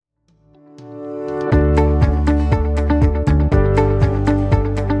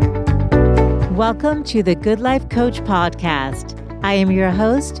Welcome to the Good Life Coach podcast. I am your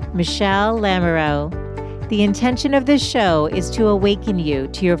host, Michelle Lamoureux. The intention of this show is to awaken you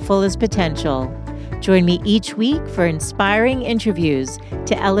to your fullest potential. Join me each week for inspiring interviews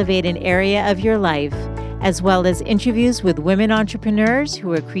to elevate an area of your life, as well as interviews with women entrepreneurs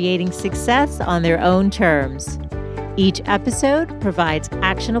who are creating success on their own terms. Each episode provides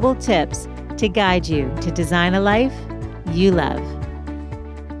actionable tips to guide you to design a life you love.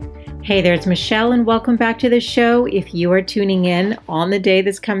 Hey there, it's Michelle, and welcome back to the show. If you are tuning in on the day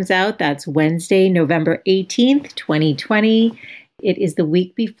this comes out, that's Wednesday, November 18th, 2020. It is the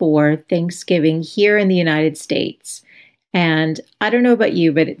week before Thanksgiving here in the United States. And I don't know about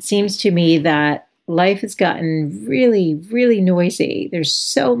you, but it seems to me that life has gotten really, really noisy. There's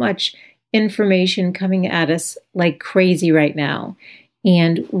so much information coming at us like crazy right now.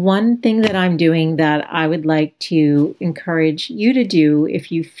 And one thing that I'm doing that I would like to encourage you to do,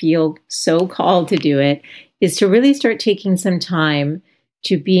 if you feel so called to do it, is to really start taking some time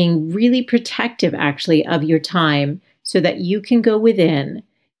to being really protective, actually, of your time so that you can go within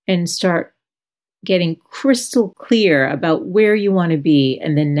and start getting crystal clear about where you want to be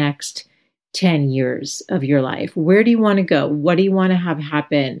in the next 10 years of your life. Where do you want to go? What do you want to have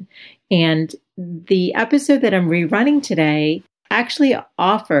happen? And the episode that I'm rerunning today actually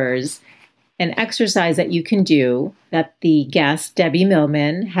offers an exercise that you can do that the guest, Debbie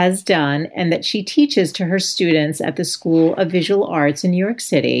Millman, has done and that she teaches to her students at the School of Visual Arts in New York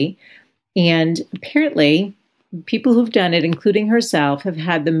City. And apparently, people who've done it, including herself, have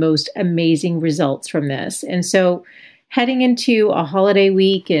had the most amazing results from this. And so heading into a holiday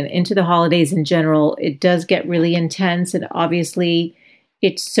week and into the holidays in general, it does get really intense. And obviously,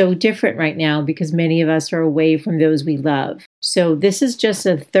 it's so different right now because many of us are away from those we love. So this is just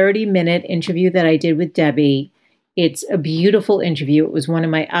a 30-minute interview that I did with Debbie. It's a beautiful interview. It was one of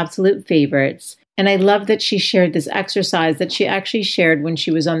my absolute favorites. And I love that she shared this exercise that she actually shared when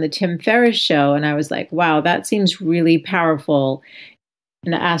she was on the Tim Ferriss show. And I was like, wow, that seems really powerful.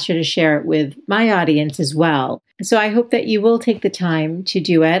 And I asked her to share it with my audience as well. So I hope that you will take the time to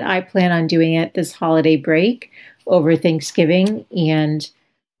do it. I plan on doing it this holiday break over Thanksgiving and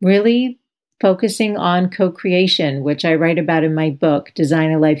really focusing on co-creation, which I write about in my book,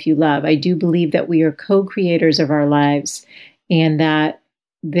 Design a Life You Love. I do believe that we are co-creators of our lives and that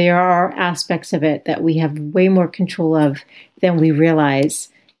there are aspects of it that we have way more control of than we realize,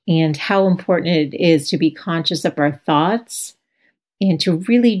 and how important it is to be conscious of our thoughts and to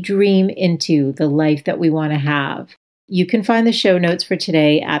really dream into the life that we want to have. You can find the show notes for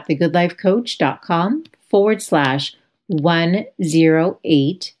today at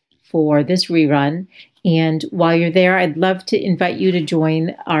thegoodlifecoach.com/108 for this rerun. And while you're there, I'd love to invite you to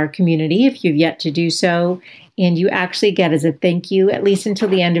join our community if you've yet to do so. And you actually get, as a thank you, at least until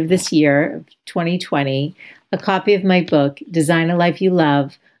the end of this year, 2020, a copy of my book, Design a Life You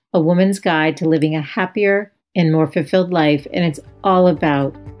Love, A Woman's Guide to Living a Happier and More Fulfilled Life. And it's all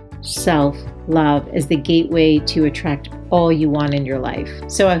about self-love as the gateway to attract all you want in your life.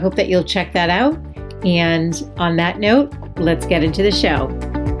 So I hope that you'll check that out. And on that note, let's get into the show.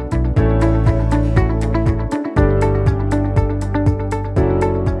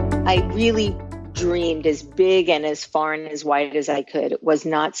 I really dreamed as big and as far and as wide as I could. It was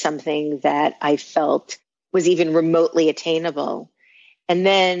not something that I felt was even remotely attainable. And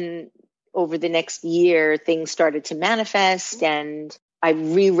then over the next year, things started to manifest, and I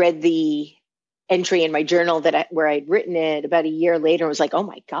reread the entry in my journal where I'd written it about a year later. I was like, oh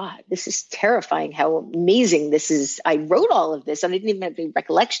my God, this is terrifying. How amazing this is. I wrote all of this and I didn't even have any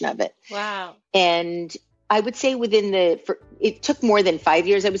recollection of it. Wow. And I would say it took more than 5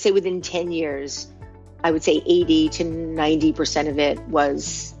 years. I would say within 10 years, I would say 80 to 90% of it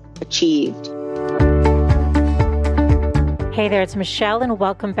was achieved. Hey there, it's Michelle, and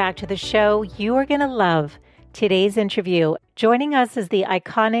welcome back to the show. You are going to love today's interview. Joining us is the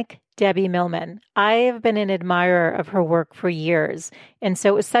iconic Debbie Millman. I have been an admirer of her work for years, and so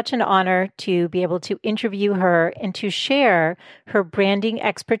it was such an honor to be able to interview her and to share her branding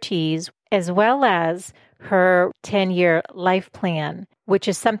expertise as well as her 10-year life plan, which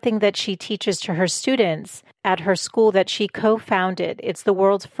is something that she teaches to her students at her school that she co-founded. It's the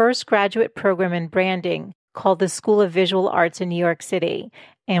world's first graduate program in branding called the School of Visual Arts in New York City.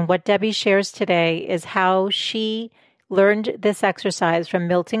 And what Debbie shares today is how she learned this exercise from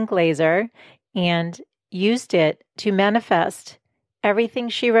Milton Glaser and used it to manifest everything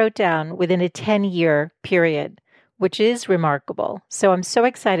she wrote down within a 10-year period, which is remarkable. So I'm so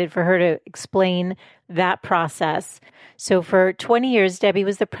excited for her to explain that process. So for 20 years, Debbie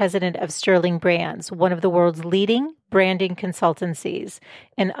was the president of Sterling Brands, one of the world's leading branding consultancies.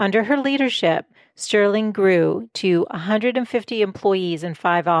 And under her leadership, Sterling grew to 150 employees in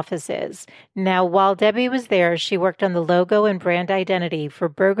 5 offices. Now, while Debbie was there, she worked on the logo and brand identity for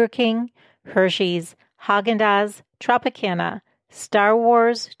Burger King, Hershey's, Haagen Dazs, Tropicana, Star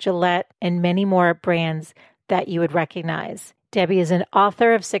Wars, Gillette, and many more brands that you would recognize. Debbie is an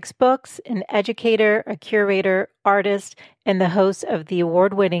author of 6 books, an educator, a curator, artist, and the host of the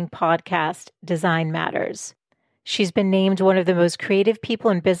award-winning podcast, Design Matters. She's been named one of the most creative people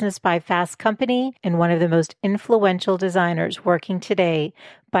in business by Fast Company and one of the most influential designers working today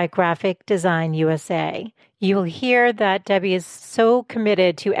by Graphic Design USA. You'll hear that Debbie is so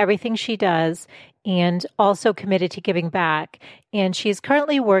committed to everything she does and also committed to giving back. And she's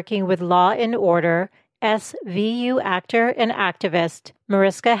currently working with Law Order SVUactor and activist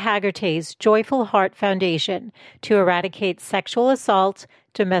Mariska Hargitay's Joyful Heart Foundation to eradicate sexual assault,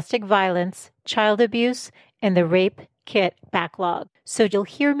 domestic violence, child abuse, and the rape kit backlog. So you'll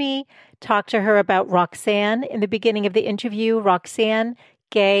hear me talk to her about Roxanne in the beginning of the interview. Roxanne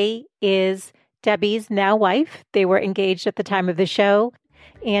Gay is Debbie's now wife. They were engaged at the time of the show.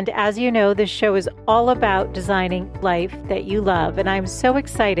 And as you know, this show is all about designing life that you love. And I'm so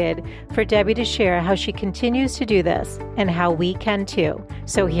excited for Debbie to share how she continues to do this and how we can too.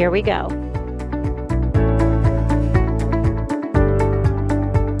 So here we go.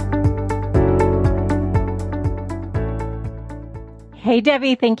 Hey,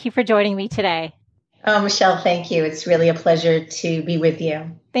 Debbie, thank you for joining me today. Oh, Michelle, thank you. It's really a pleasure to be with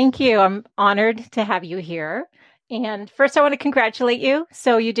you. Thank you. I'm honored to have you here. And first, I want to congratulate you.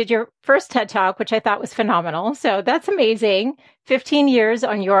 So you did your first TED Talk, which I thought was phenomenal. So that's amazing. 15 years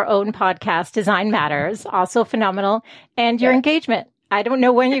on your own podcast, Design Matters, also phenomenal. And your engagement. I don't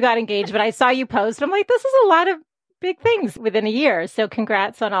know when you got engaged, but I saw you post. I'm like, this is a lot of big things within a year. So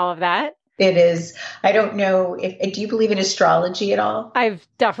congrats on all of that. It is. I don't know if, do you believe in astrology at all? I've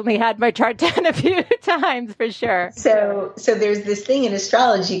definitely had my chart done a few times for sure. So there's this thing in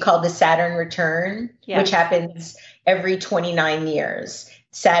astrology called the Saturn return, which happens every 29 years.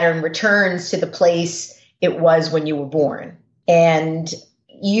 Saturn returns to the place it was when you were born. And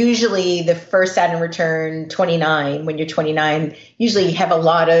usually the first Saturn return, 29, when you're 29, usually you have a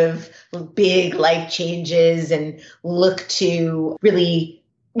lot of big life changes and look to really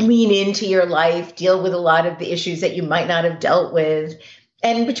lean into your life, deal with a lot of the issues that you might not have dealt with.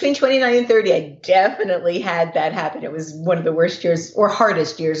 And between 29 and 30, I definitely had that happen. It was one of the worst years or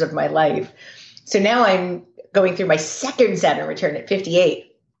hardest years of my life. So now I'm going through my second Saturn return at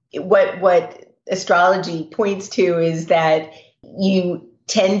 58. What astrology points to is that you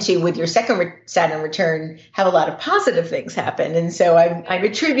tend to, with your second Saturn return, have a lot of positive things happen. And so I'm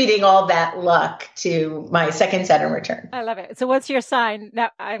attributing all that luck to my second Saturn return. I love it. So what's your sign? Now,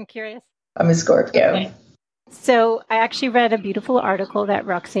 I'm curious. I'm a Scorpio. Okay. So I actually read a beautiful article that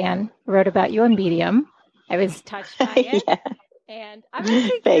Roxanne wrote about you on Medium. I was touched by it. Yeah. And I'm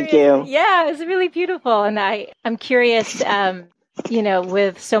actually curious. Thank you. Yeah, it's really beautiful. And I'm curious,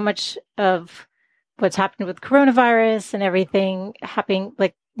 with so much of what's happened with coronavirus and everything happening,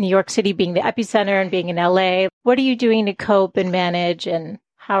 like New York City being the epicenter and being in LA, what are you doing to cope and manage, and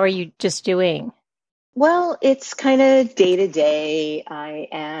how are you just doing? Well, it's kind of day to day.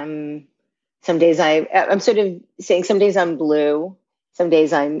 Some days I'm sort of saying some days I'm blue, some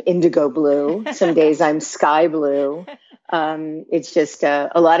days I'm indigo blue, some days I'm sky blue. It's just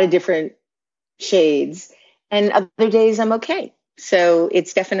a lot of different shades, and other days I'm okay. So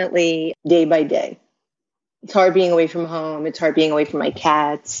it's definitely day by day. It's hard being away from home. It's hard being away from my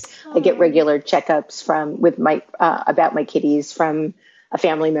cats. I get regular checkups about my kitties from a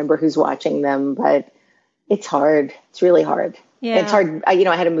family member who's watching them, but it's hard. It's really hard. Yeah. It's hard. I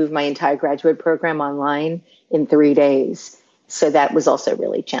had to move my entire graduate program online in 3 days. So that was also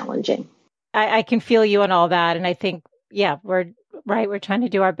really challenging. I can feel you on all that. And I think, we're trying to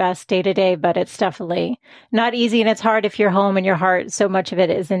do our best day to day, but it's definitely not easy. And it's hard if you're home and your heart, so much of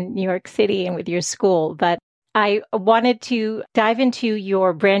it is in New York City and with your school. But I wanted to dive into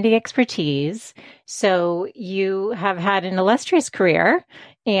your branding expertise. So you have had an illustrious career,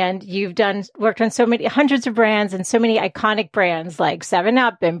 and you've worked on so many hundreds of brands and so many iconic brands like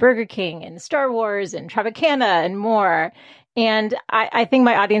 7-Up and Burger King and Star Wars and Tropicana and more. And I think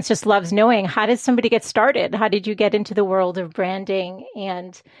my audience just loves knowing, how did somebody get started? How did you get into the world of branding?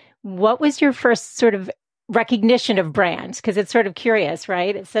 And what was your first sort of recognition of brands? Because it's sort of curious,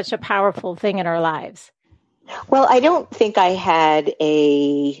 right? It's such a powerful thing in our lives. Well, I don't think I had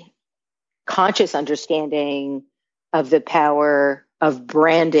a conscious understanding of the power of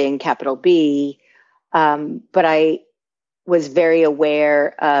branding, capital B, But I was very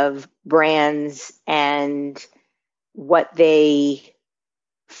aware of brands and what they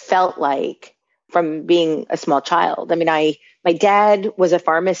felt like from being a small child. I mean, my dad was a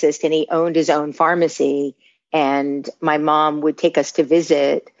pharmacist and he owned his own pharmacy, and my mom would take us to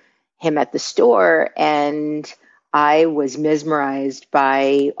visit him at the store, and I was mesmerized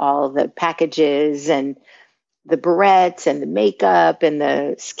by all the packages and the barrettes and the makeup and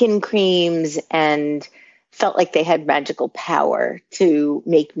the skin creams, and felt like they had magical power to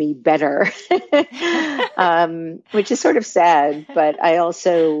make me better, which is sort of sad. But I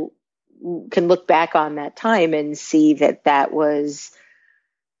also can look back on that time and see that that was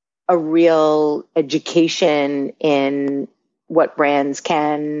a real education in what brands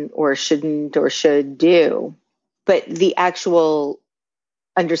can or shouldn't or should do. But the actual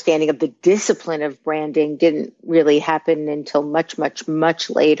understanding of the discipline of branding didn't really happen until much, much, much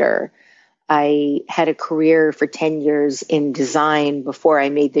later. I had a career for 10 years in design before I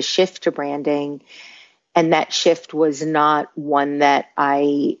made the shift to branding. And that shift was not one that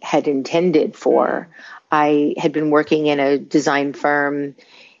I had intended for. I had been working in a design firm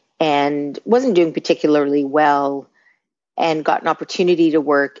and wasn't doing particularly well, and got an opportunity to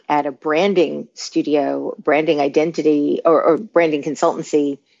work at a branding studio, branding identity or branding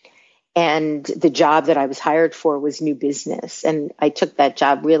consultancy. And the job that I was hired for was new business. And I took that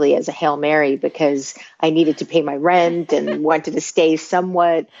job really as a Hail Mary because I needed to pay my rent and wanted to stay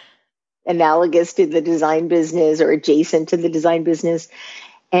somewhat analogous to the design business or adjacent to the design business,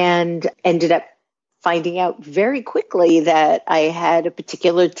 and ended up finding out very quickly that I had a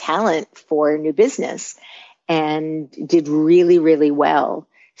particular talent for new business and did really, really well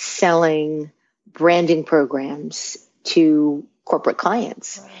selling branding programs to corporate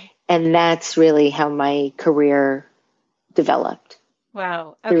clients. Wow. And that's really how my career developed.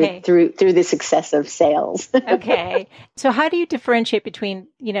 Wow. Okay. Through the success of sales. Okay. So how do you differentiate between,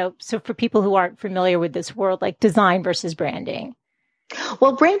 so for people who aren't familiar with this world, like design versus branding?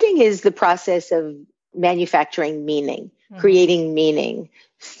 Well, branding is the process of manufacturing meaning, creating meaning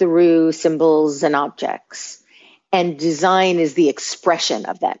through symbols and objects. And design is the expression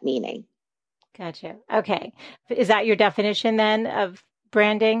of that meaning. Gotcha. Okay. Is that your definition then of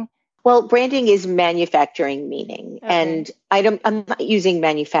branding? Well, branding is manufacturing meaning. Okay. And I'm not using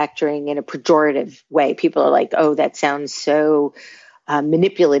manufacturing in a pejorative way. People are like, oh, that sounds so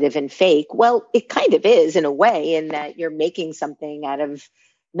manipulative and fake. Well, it kind of is in a way, in that you're making something out of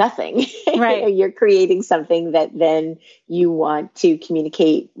nothing. Right. You're creating something that then you want to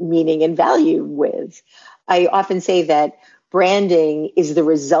communicate meaning and value with. I often say that branding is the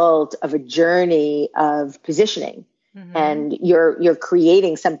result of a journey of positioning. Mm-hmm. And you're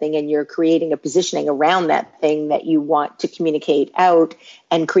creating something, and you're creating a positioning around that thing that you want to communicate out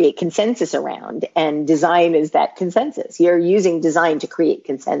and create consensus around. And design is that consensus. You're using design to create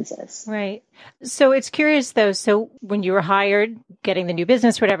consensus. Right. So it's curious though. So when you were hired, getting the new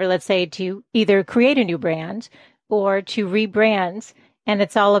business, whatever, let's say, to either create a new brand or to rebrand, and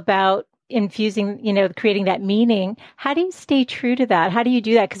it's all about infusing, creating that meaning. How do you stay true to that? How do you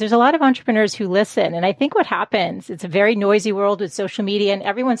do that? Because there's a lot of entrepreneurs who listen. And I think what happens, it's a very noisy world with social media, and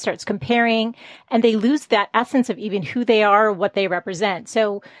everyone starts comparing, and they lose that essence of even who they are or what they represent.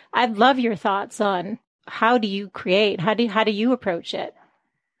 So I'd love your thoughts on how do you create? How do you approach it?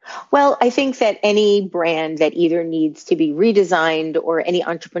 Well, I think that any brand that either needs to be redesigned, or any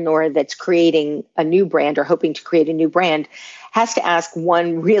entrepreneur that's creating a new brand or hoping to create a new brand, has to ask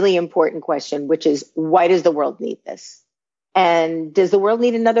one really important question, which is, why does the world need this? And does the world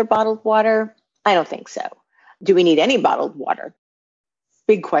need another bottled water? I don't think so. Do we need any bottled water?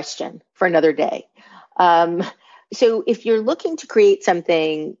 Big question for another day. So if you're looking to create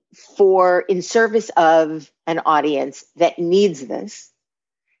something in service of an audience that needs this,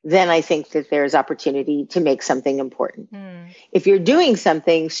 then I think that there's opportunity to make something important. If you're doing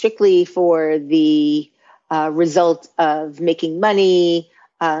something strictly for the result of making money,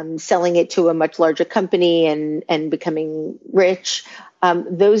 selling it to a much larger company and becoming rich,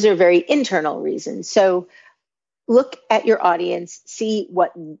 those are very internal reasons. So look at your audience, see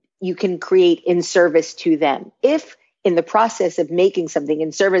what you can create in service to them. If in the process of making something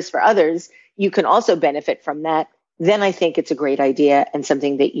in service for others, you can also benefit from that, then I think it's a great idea and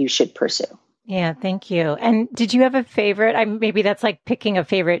something that you should pursue. Yeah, thank you. And did you have a favorite? Maybe that's like picking a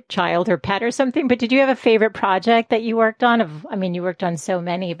favorite child or pet or something, but did you have a favorite project that you worked on? You worked on so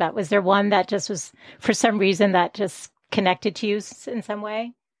many, but was there one that just was, for some reason, that just connected to you in some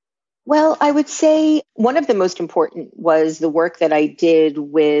way? Well, I would say one of the most important was the work that I did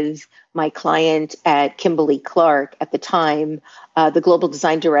with my client at Kimberly-Clark at the time, the global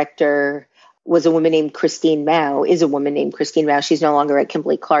design director was a woman named Christine Mao, is a woman named Christine Mao. She's no longer at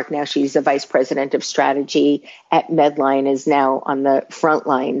Kimberly-Clark now. She's the vice president of strategy at Medline, is now on the front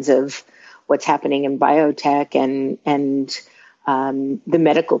lines of what's happening in biotech and the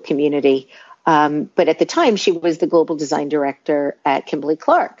medical community. But at the time, she was the global design director at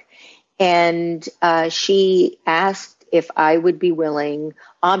Kimberly-Clark. And she asked if I would be willing,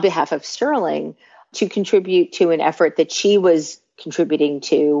 on behalf of Sterling, to contribute to an effort that she was contributing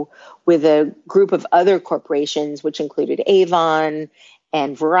to with a group of other corporations, which included Avon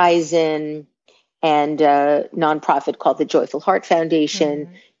and Verizon and a nonprofit called the Joyful Heart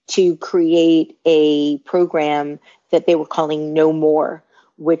Foundation, to create a program that they were calling No More,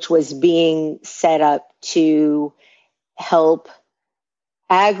 which was being set up to help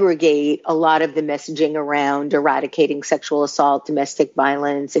aggregate a lot of the messaging around eradicating sexual assault, domestic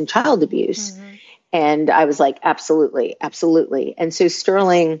violence, and child abuse. And I was like, absolutely, absolutely. And so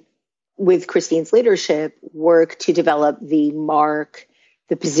Sterling, with Christine's leadership, worked to develop the mark,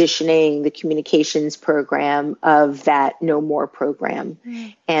 the positioning, the communications program of that No More program.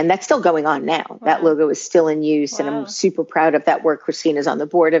 And that's still going on now. Wow. That logo is still in use. Wow. And I'm super proud of that work. Christine is on the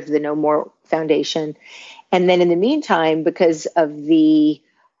board of the No More Foundation. And then in the meantime, because of the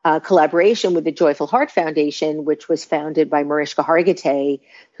collaboration with the Joyful Heart Foundation, which was founded by Mariska Hargitay,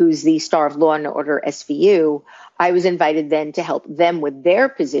 who's the star of Law Order SVU, I was invited then to help them with their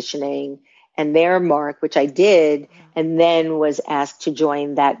positioning and their mark, which I did, and then was asked to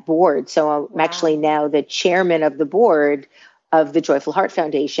join that board. So I'm actually now the chairman of the board of the Joyful Heart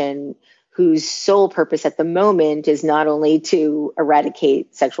Foundation, whose sole purpose at the moment is not only to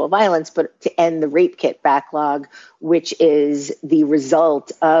eradicate sexual violence, but to end the rape kit backlog, which is the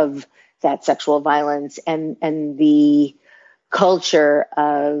result of that sexual violence and the culture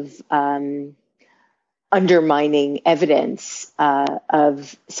of undermining evidence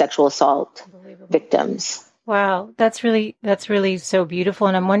of sexual assault victims. Wow, that's really so beautiful.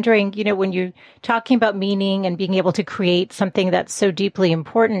 And I'm wondering, when you're talking about meaning and being able to create something that's so deeply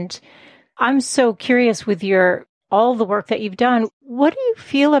important, I'm so curious with all the work that you've done. What do you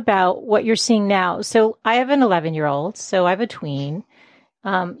feel about what you're seeing now? So I have an 11-year-old, so I have a tween.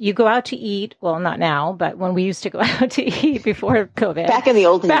 You go out to eat. Well, not now, but when we used to go out to eat before COVID. Back in the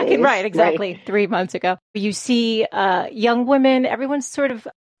olden days. Right, exactly. Right. 3 months ago. You see young women, everyone's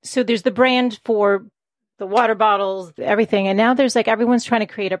so there's the brand for the water bottles, everything. And now there's everyone's trying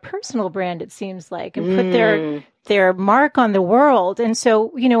to create a personal brand, it seems like, and put their mark on the world. And so,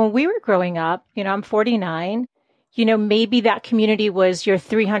 when we were growing up, I'm 49, maybe that community was your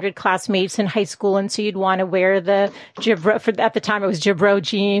 300 classmates in high school. And so you'd want to wear the Gibro, at the time it was Gibro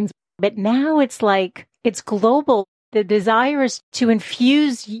jeans. But now it's it's global. The desire is to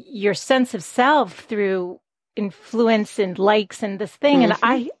infuse your sense of self through influence and likes and this thing. And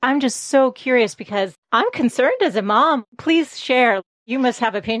I'm just so curious because I'm concerned as a mom. Please share. You must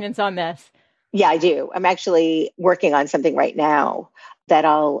have opinions on this. Yeah, I do. I'm actually working on something right now that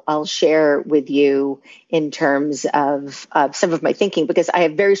I'll share with you in terms of some of my thinking, because I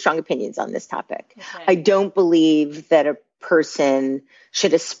have very strong opinions on this topic. Okay. I don't believe that a person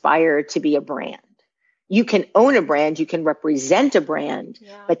should aspire to be a brand. You can own a brand, you can represent a brand,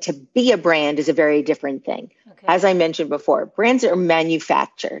 but to be a brand is a very different thing. Okay. As I mentioned before, brands are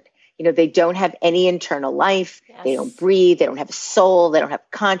manufactured. They don't have any internal life. Yes. They don't breathe. They don't have a soul. They don't have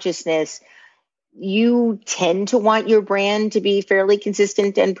consciousness. You tend to want your brand to be fairly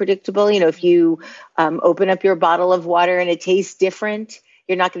consistent and predictable. If you open up your bottle of water and it tastes different,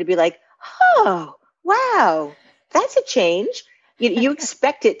 you're not going to be like, oh, wow, that's a change. You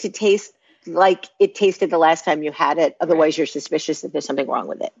expect it to taste like it tasted the last time you had it. Otherwise, You're suspicious that there's something wrong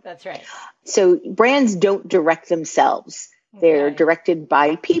with it. That's right. So brands don't direct themselves. They're directed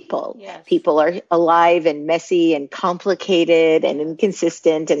by people. Yes. People are alive and messy and complicated and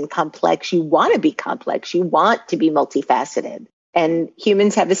inconsistent and complex. You want to be complex. You want to be multifaceted. And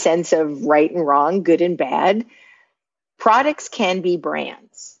humans have a sense of right and wrong, good and bad. Products can be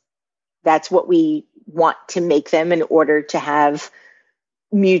brands. That's what we want to make them in order to have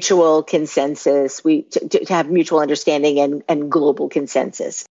mutual consensus, to have mutual understanding and global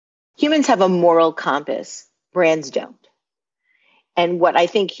consensus. Humans have a moral compass. Brands don't. And what I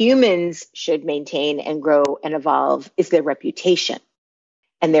think humans should maintain and grow and evolve is their reputation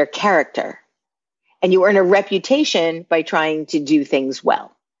and their character. And you earn a reputation by trying to do things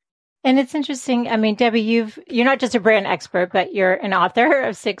well. And it's interesting. I mean, Debbie, you're not just a brand expert, but you're an author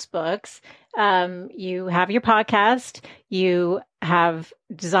of 6 books. You have your podcast. You have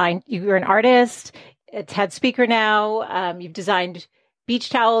designed, you're an artist, a TED speaker now. You've designed beach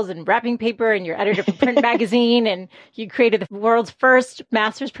towels and wrapping paper, and you're editor for print magazine, and you created the world's first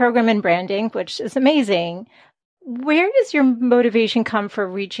master's program in branding, which is amazing. Where does your motivation come for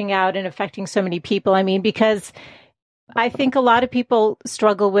reaching out and affecting so many people? I mean, because I think a lot of people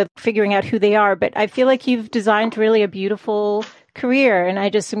struggle with figuring out who they are, but I feel like you've designed really a beautiful career, and I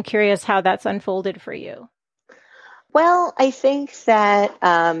just am curious how that's unfolded for you. Well, I think that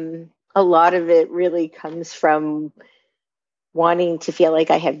a lot of it really comes from wanting to feel like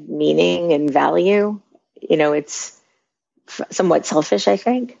I have meaning and value. You know, it's somewhat selfish, I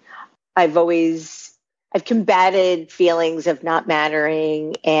think. I've combated feelings of not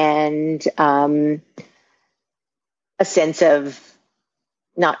mattering and a sense of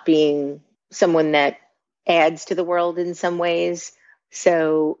not being someone that adds to the world in some ways.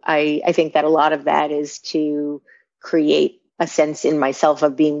 So I think that a lot of that is to create a sense in myself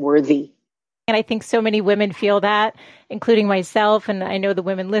of being worthy. And I think so many women feel that, including myself, and I know the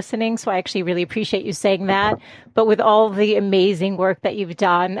women listening, so I actually really appreciate you saying that. But with all the amazing work that you've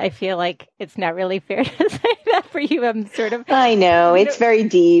done, I feel like it's not really fair to say that for you. I'm sort of... I know, it's very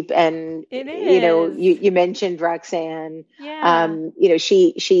deep. And, it is. You know, you mentioned Roxanne. Yeah. You know,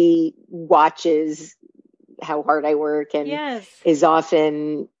 she watches how hard I work and yes. is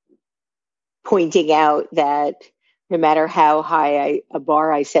often pointing out that no matter how high a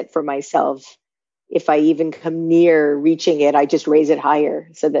bar I set for myself, if I even come near reaching it, I just raise it higher,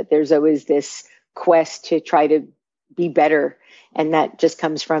 so that there's always this quest to try to be better. And that just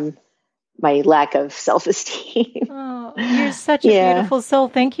comes from my lack of self-esteem. Oh, you're such a beautiful soul.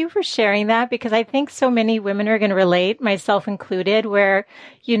 Thank you for sharing that, because I think so many women are going to relate, myself included, where,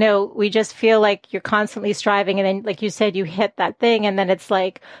 you know, we just feel like you're constantly striving. And then, like you said, you hit that thing, and then it's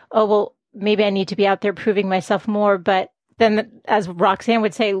like, oh, well, maybe I need to be out there proving myself more. But then, as Roxanne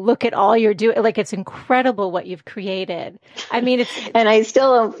would say, look at all you're doing. Like, it's incredible what you've created. I mean, and I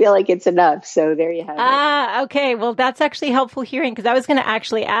still don't feel like it's enough. So there you have it. Okay. Well, that's actually helpful hearing, because I was going to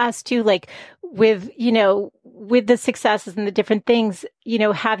actually ask too, like, with the successes and the different things, you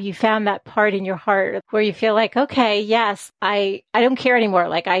know, have you found that part in your heart where you feel like, okay, yes, I don't care anymore.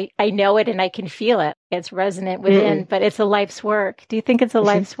 Like, I know it and I can feel it. It's resonant within, but it's a life's work. Do you think it's a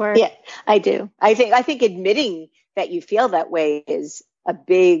life's work? Yeah, I do. I think admitting that you feel that way is a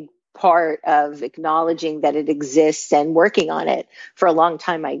big part of acknowledging that it exists and working on it. For a long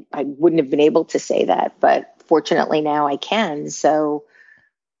time, I wouldn't have been able to say that, but fortunately now I can. So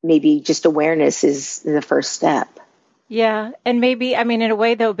maybe just awareness is the first step. Yeah. And maybe, I mean, in a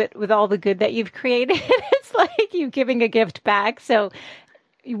way though, but with all the good that you've created, it's like you giving a gift back. So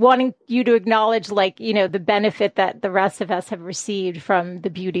wanting you to acknowledge, like, you know, the benefit that the rest of us have received from the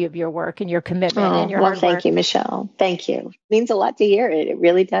beauty of your work and your commitment and your hard work. Thank you, Michelle. Thank you. It means a lot to hear it. It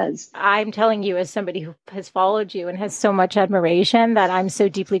really does. I'm telling you, as somebody who has followed you and has so much admiration, that I'm so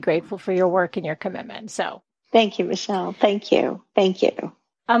deeply grateful for your work and your commitment. So thank you, Michelle. Thank you. Thank you.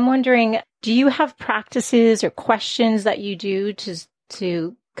 I'm wondering, do you have practices or questions that you do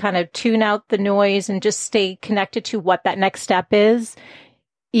to kind of tune out the noise and just stay connected to what that next step is?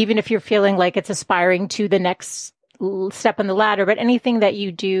 Even if you're feeling like it's aspiring to the next step on the ladder, but anything that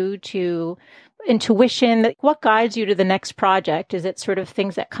you do to intuition, what guides you to the next project? Is it sort of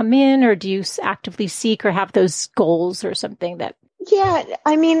things that come in, or do you actively seek or have those goals or something that? Yeah,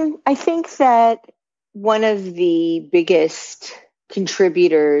 I mean, I think that one of the biggest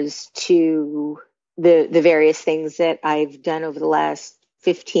contributors to the various things that I've done over the last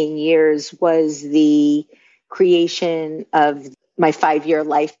 15 years was the creation of my 5-year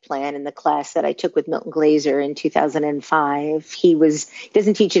life plan in the class that I took with Milton Glaser in 2005. He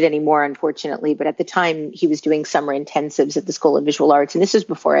doesn't teach it anymore, unfortunately, but at the time he was doing summer intensives at the School of Visual Arts. And this was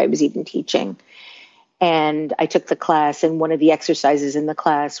before I was even teaching. And I took the class, and one of the exercises in the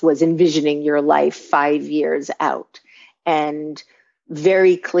class was envisioning your life 5 years out. And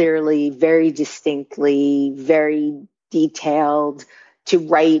very clearly, very distinctly, very detailed, to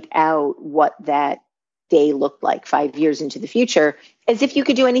write out what that day looked like 5 years into the future, as if you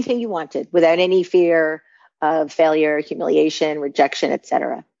could do anything you wanted without any fear of failure, humiliation, rejection,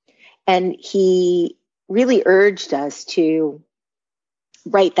 etc. And he really urged us to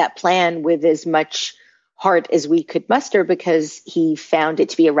write that plan with as much heart as we could muster, because he found it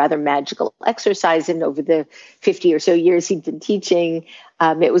to be a rather magical exercise. And over the 50 or so years he'd been teaching,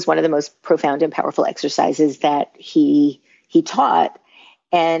 it was one of the most profound and powerful exercises that he taught.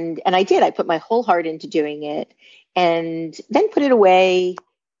 And I did. I put my whole heart into doing it, and then put it away.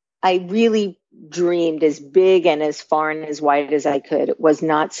 I really dreamed as big and as far and as wide as I could. It was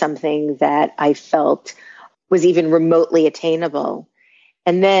not something that I felt was even remotely attainable.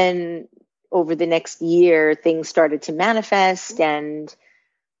 And then over the next year, things started to manifest, and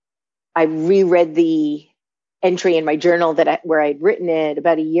I reread the entry in my journal where I'd written it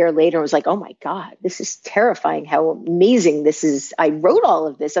about a year later. I was like, oh my God, this is terrifying. How amazing this is. I wrote all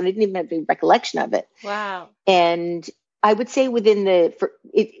of this and I didn't even have any recollection of it. Wow. And I would say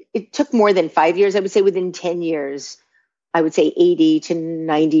it took more than 5 years. I would say within 10 years, I would say 80 to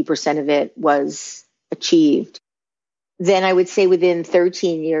 90% of it was achieved. Then I would say within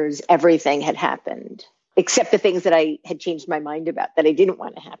 13 years, everything had happened, except the things that I had changed my mind about that I didn't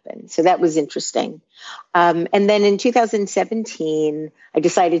want to happen. So that was interesting. And then in 2017, I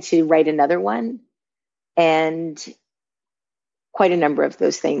decided to write another one. And quite a number of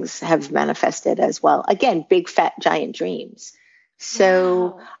those things have manifested as well. Again, big, fat, giant dreams.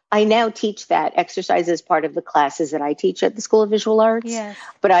 So wow. I now teach that exercise as part of the classes that I teach at the School of Visual Arts. Yes.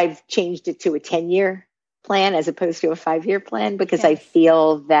 But I've changed it to a 10-year plan as opposed to a 5-year plan because yes. I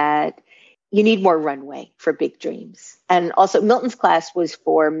feel that you need more runway for big dreams. And also Milton's class was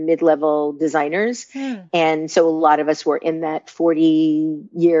for mid-level designers. And so a lot of us were in that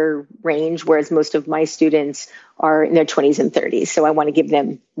 40-year range, whereas most of my students are in their 20s and 30s. So I want to give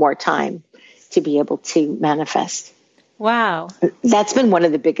them more time to be able to manifest. Wow. That's been one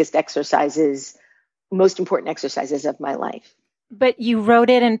of the biggest exercises, most important exercises of my life. But you wrote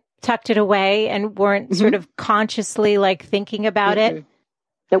it and tucked it away and weren't sort of consciously like thinking about it?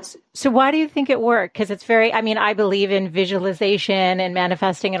 Nope. So why do you think it worked? Because it's I believe in visualization and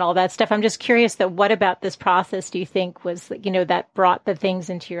manifesting and all that stuff. I'm just curious that what about this process do you think was, that brought the things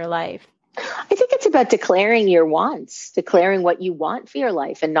into your life? I think it's about declaring your wants, declaring what you want for your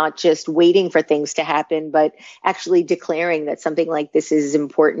life and not just waiting for things to happen, but actually declaring that something like this is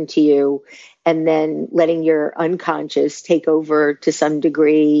important to you and then letting your unconscious take over to some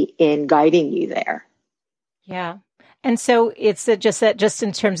degree in guiding you there. Yeah. And so it's just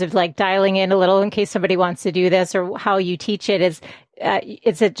in terms of like dialing in a little in case somebody wants to do this or how you teach it is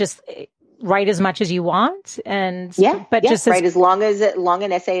it just write as much as you want just write as long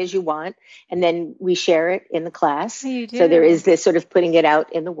an essay as you want. And then we share it in the class. You do. So there is this sort of putting it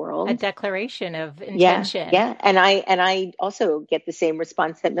out in the world. A declaration of intention. Yeah. And I also get the same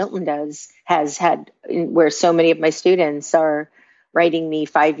response that Milton has had where so many of my students are writing me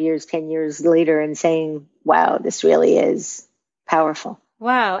 5 years, 10 years later and saying, wow, this really is powerful.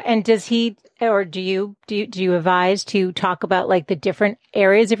 Wow. And does he, or do you advise to talk about like the different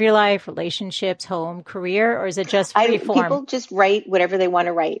areas of your life, relationships, home, career, or is it just free form? People just write whatever they want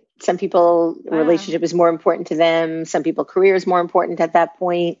to write. Some people, relationship is more important to them. Some people, career is more important at that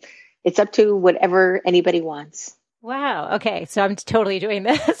point. It's up to whatever anybody wants. Wow. Okay. So I'm totally doing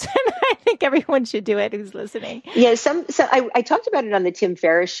this. And I think everyone should do it who's listening. Yeah. I talked about it on the Tim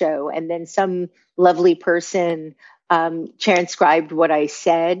Ferriss show, and then some lovely person transcribed what I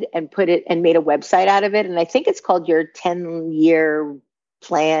said and put it and made a website out of it. And I think it's called your 10-year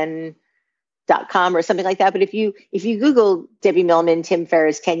plan.com or something like that. But if you Google Debbie Millman, Tim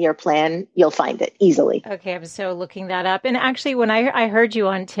Ferriss 10-year plan, you'll find it easily. Okay. I'm so looking that up. And actually, when I heard you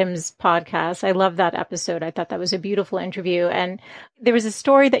on Tim's podcast, I love that episode. I thought that was a beautiful interview. And there was a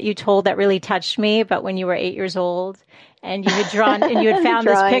story that you told that really touched me about when you were 8 years old and you had drawn and you had found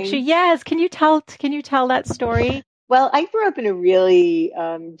this picture. Yes. Can you tell that story? Well, I grew up in a really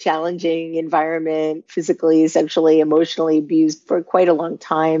challenging environment, physically, sexually, emotionally abused for quite a long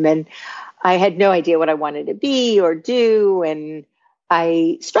time. And I had no idea what I wanted to be or do. And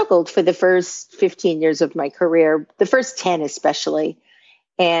I struggled for the first 15 years of my career, the first 10 especially.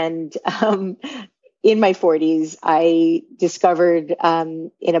 And in my 40s, I discovered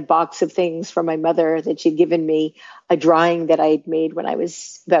in a box of things from my mother that she'd given me a drawing that I had made when I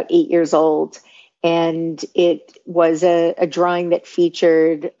was about 8 years old. And it was a drawing that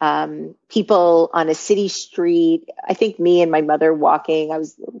featured people on a city street. I think me and my mother walking. I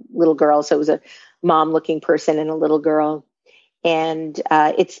was a little girl, so it was a mom-looking person and a little girl. And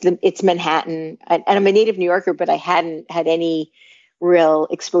it's Manhattan. And I'm a native New Yorker, but I hadn't had any real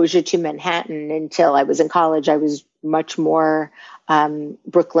exposure to Manhattan until I was in college. I was much more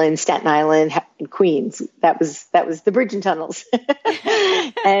Brooklyn, Staten Island, and Queens. That was the bridge and tunnels.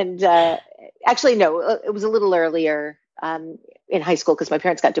 And actually, no, it was a little earlier in high school because my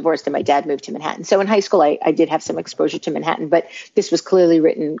parents got divorced and my dad moved to Manhattan. So in high school, I did have some exposure to Manhattan, but this was clearly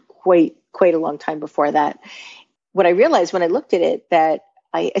written quite a long time before that. What I realized when I looked at it, that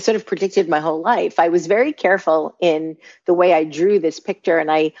I sort of predicted my whole life. I was very careful in the way I drew this picture.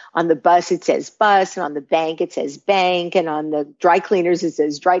 And on the bus, it says bus, and on the bank, it says bank. And on the dry cleaners, it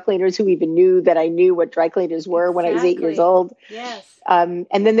says dry cleaners. Who even knew that I knew what dry cleaners were when I was 8 years old? Yes. And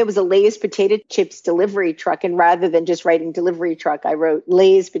then there was a Lay's potato chips delivery truck. And rather than just writing delivery truck, I wrote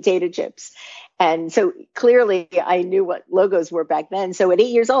Lay's potato chips. And so clearly I knew what logos were back then. So at 8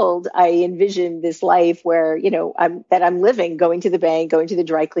 years old, I envisioned this life where, I'm living, going to the bank, going to the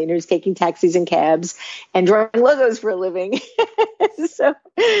dry cleaners, taking taxis and cabs, and drawing logos for a living. So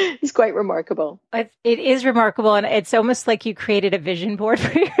it's quite remarkable. It is remarkable. And it's almost like you created a vision board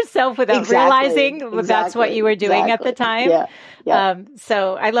for yourself without realizing that's what you were doing at the time. Yeah.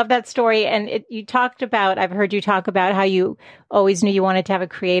 So I love that story. And I've heard you talk about how you always knew you wanted to have a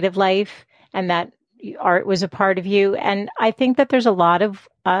creative life, and that art was a part of you. And I think that there's a lot of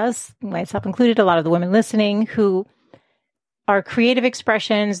us, myself included, a lot of the women listening, who are creative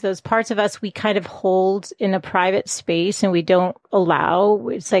expressions, those parts of us we kind of hold in a private space and we don't allow.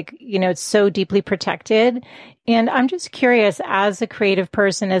 It's like, it's so deeply protected. And I'm just curious, as a creative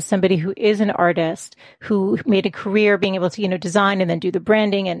person, as somebody who is an artist, who made a career being able to, design and then do the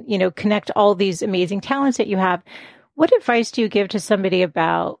branding and, connect all these amazing talents that you have, what advice do you give to somebody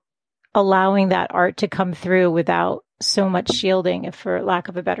about allowing that art to come through without so much shielding, if for lack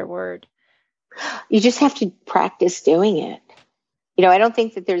of a better word? You just have to practice doing it. I don't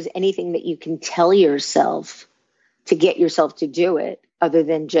think that there's anything that you can tell yourself to get yourself to do it other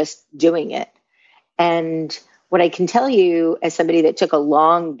than just doing it. And what I can tell you, as somebody that took a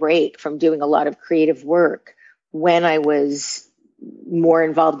long break from doing a lot of creative work when I was more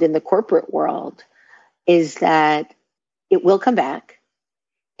involved in the corporate world, is that it will come back.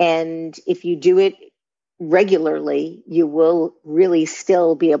 And if you do it regularly, you will really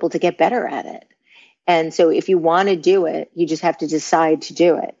still be able to get better at it. And so if you want to do it, you just have to decide to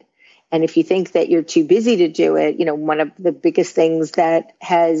do it. And if you think that you're too busy to do it, one of the biggest things that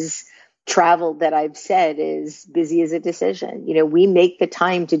has traveled that I've said is busy is a decision. We make the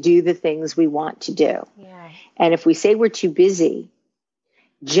time to do the things we want to do. Yeah. And if we say we're too busy,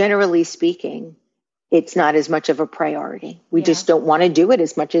 generally speaking, it's not as much of a priority. We just don't want to do it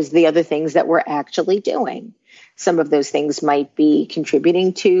as much as the other things that we're actually doing. Some of those things might be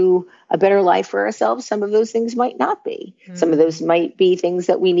contributing to a better life for ourselves. Some of those things might not be. Mm-hmm. Some of those might be things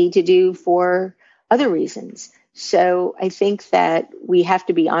that we need to do for other reasons. So I think that we have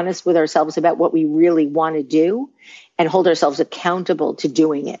to be honest with ourselves about what we really want to do and hold ourselves accountable to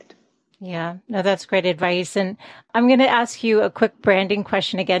doing it. Yeah, no, that's great advice. And I'm going to ask you a quick branding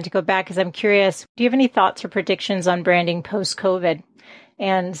question again to go back, because I'm curious, do you have any thoughts or predictions on branding post-COVID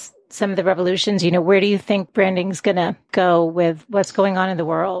and some of the revolutions? Where do you think branding's going to go with what's going on in the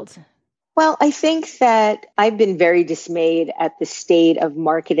world? Well, I think that I've been very dismayed at the state of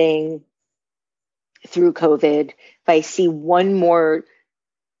marketing through COVID. If I see one more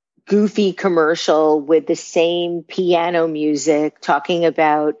goofy commercial with the same piano music talking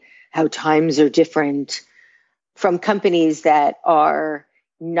about how times are different from companies that are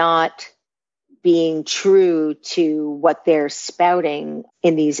not being true to what they're spouting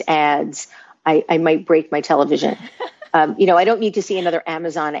in these ads, I might break my television. I don't need to see another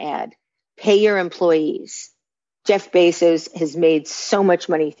Amazon ad. Pay your employees. Jeff Bezos has made so much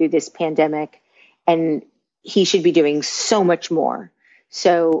money through this pandemic, and he should be doing so much more.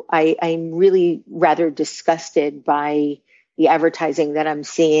 So I'm really rather disgusted by the advertising that I'm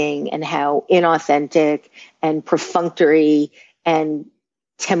seeing and how inauthentic and perfunctory and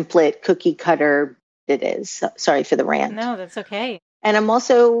template cookie cutter it is. Sorry for the rant. No, that's okay. And I'm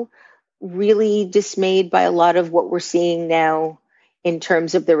also really dismayed by a lot of what we're seeing now in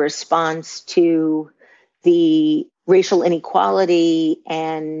terms of the response to the racial inequality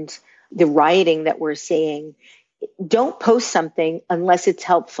and the rioting that we're seeing. Don't post something unless it's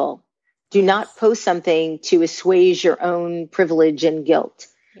helpful. Do not post something to assuage your own privilege and guilt.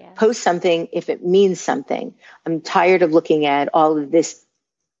 Yes. Post something if it means something. I'm tired of looking at all of this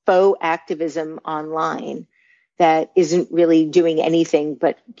faux activism online that isn't really doing anything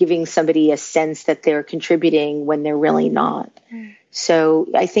but giving somebody a sense that they're contributing when they're really not. Mm. So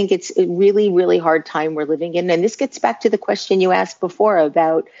I think it's a really, really hard time we're living in. And this gets back to the question you asked before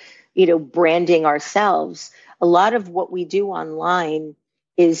about, branding ourselves. A lot of what we do online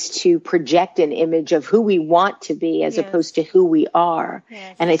is to project an image of who we want to be as opposed to who we are.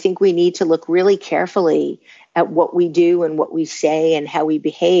 Yes. And I think we need to look really carefully at what we do and what we say and how we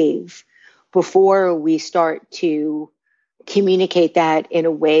behave before we start to communicate that in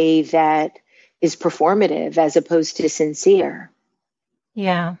a way that is performative as opposed to sincere.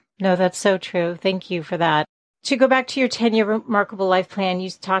 Yeah, no, that's so true. Thank you for that. to go back to your 10-year remarkable life plan, you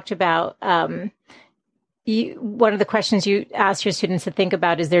talked about one of the questions you asked your students to think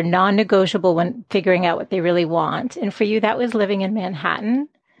about is their non-negotiable when figuring out what they really want. And for you, that was living in Manhattan.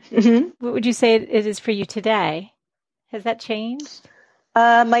 Mm-hmm. What would you say it is for you today? Has that changed?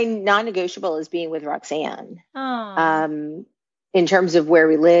 My non-negotiable is being with Roxanne. Oh. In terms of where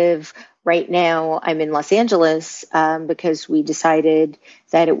we live right now, I'm in Los Angeles because we decided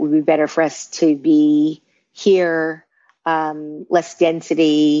that it would be better for us to be here, less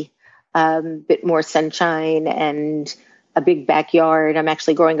density, bit more sunshine, and a big backyard. I'm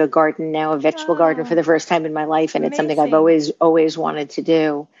actually growing a garden now, a vegetable garden for the first time in my life, and amazing. it's something I've always wanted to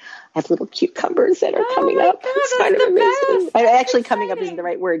do. I have little cucumbers that are coming up. God, it's kind of amazing. That's coming up isn't the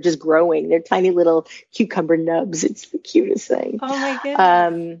right word, just growing. They're tiny little cucumber nubs. It's the cutest thing. Oh my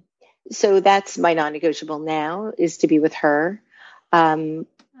goodness. So that's my non-negotiable now, is to be with her.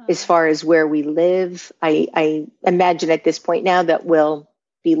 As far as where we live, I imagine at this point now that we'll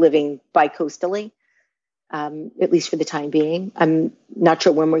be living bi-coastally, at least for the time being. I'm not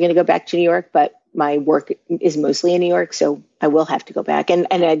sure when we're going to go back to New York, but my work is mostly in New York, so I will have to go back. And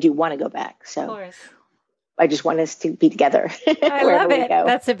I do want to go back. So of course. I just want us to be together. I love it.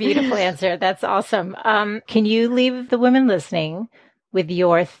 That's a beautiful answer. That's awesome. Can you leave the women listening with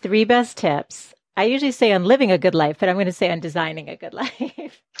your 3 best tips? I usually say on living a good life, but I'm going to say on designing a good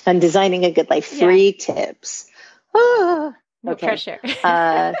life. On designing a good life, 3 tips. No pressure.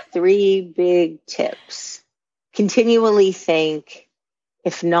 3 big tips. Continually think,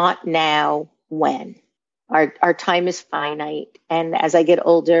 if not now, when? Our time is finite. And as I get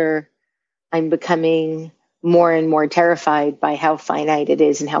older, I'm becoming more and more terrified by how finite it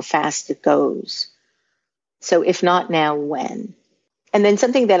is and how fast it goes. So if not now, when? And then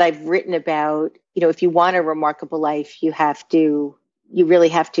something that I've written about, if you want a remarkable life, you really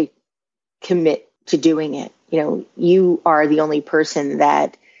have to commit to doing it. You are the only person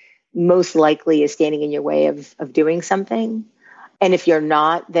that most likely is standing in your way of doing something. And if you're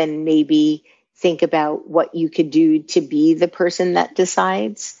not, then maybe think about what you could do to be the person that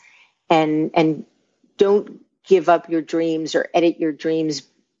decides, and don't give up your dreams or edit your dreams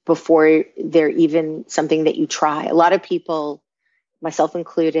before they're even something that you try. A lot of people, myself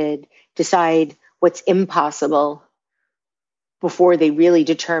included, decide what's impossible before they really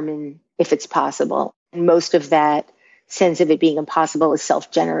determine if it's possible. And most of that sense of it being impossible is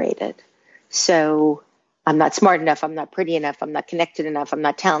self-generated. So I'm not smart enough, I'm not pretty enough, I'm not connected enough, I'm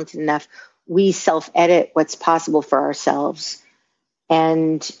not talented enough. We self-edit what's possible for ourselves.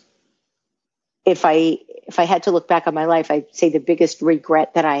 And if I had to look back on my life, I'd say the biggest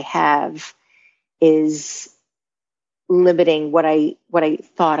regret that I have is limiting what I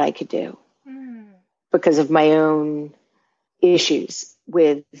thought I could do because of my own issues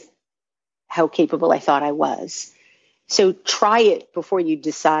with how capable I thought I was. So try it before you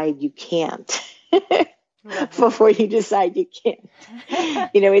decide you can't. Before you decide you can't.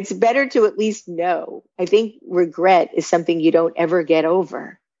 It's better to at least know. I think regret is something you don't ever get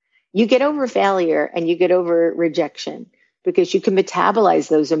over. You get over failure and you get over rejection because you can metabolize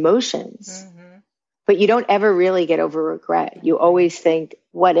those emotions. Mm-hmm. But you don't ever really get over regret. You always think,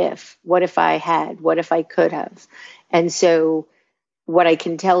 what if? What if I had? What if I could have? And so what I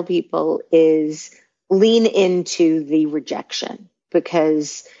can tell people is lean into the rejection,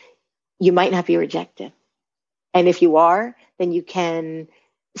 because you might not be rejected. And if you are, then you can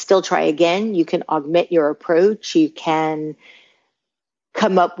still try again. You can augment your approach. You can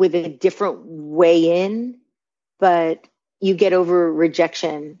come up with a different way in, but you get over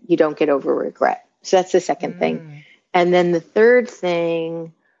rejection. You don't get over regret. So that's the second thing. And then the third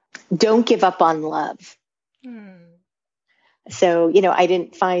thing, don't give up on love. So, I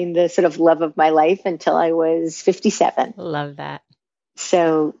didn't find the sort of love of my life until I was 57. Love that.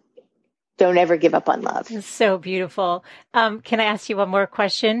 So don't ever give up on love. It's so beautiful. Can I ask you one more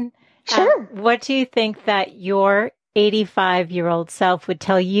question? Sure. What do you think that your 85-year-old self would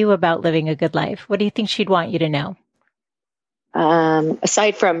tell you about living a good life? What do you think she'd want you to know?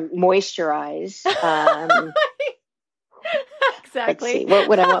 Aside from moisturize, exactly. What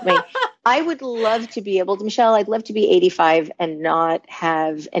would I want I would love to be able to, Michelle, I'd love to be 85 and not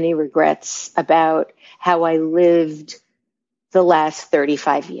have any regrets about how I lived the last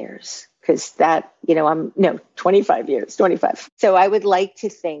 35 years. Because 25 years, 25. So I would like to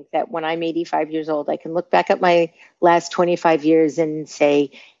think that when I'm 85 years old, I can look back at my last 25 years and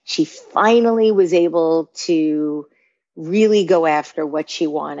say, she finally was able to really go after what she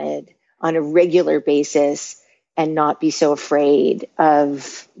wanted on a regular basis and not be so afraid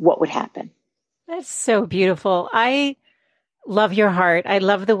of what would happen. That's so beautiful. I love your heart. I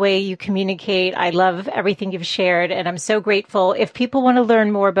love the way you communicate. I love everything you've shared. And I'm so grateful. If people want to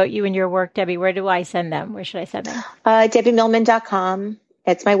learn more about you and your work, Debbie, where do I send them? Where should I send them? DebbieMillman.com.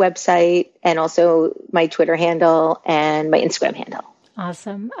 It's my website and also my Twitter handle and my Instagram handle.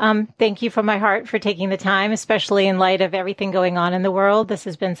 Awesome. Thank you from my heart for taking the time, especially in light of everything going on in the world. This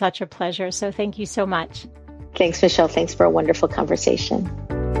has been such a pleasure. So thank you so much. Thanks, Michelle. Thanks for a wonderful conversation.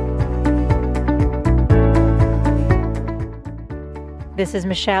 This is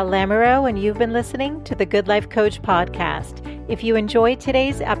Michelle Lamoureux, and you've been listening to the Good Life Coach podcast. If you enjoyed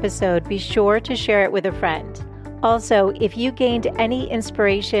today's episode, be sure to share it with a friend. Also, if you gained any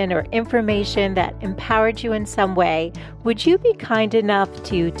inspiration or information that empowered you in some way, would you be kind enough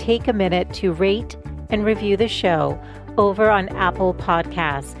to take a minute to rate and review the show over on Apple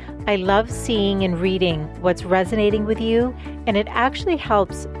Podcasts? I love seeing and reading what's resonating with you, and it actually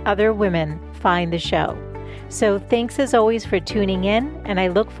helps other women find the show. So thanks as always for tuning in, and I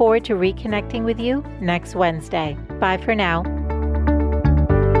look forward to reconnecting with you next Wednesday. Bye for now.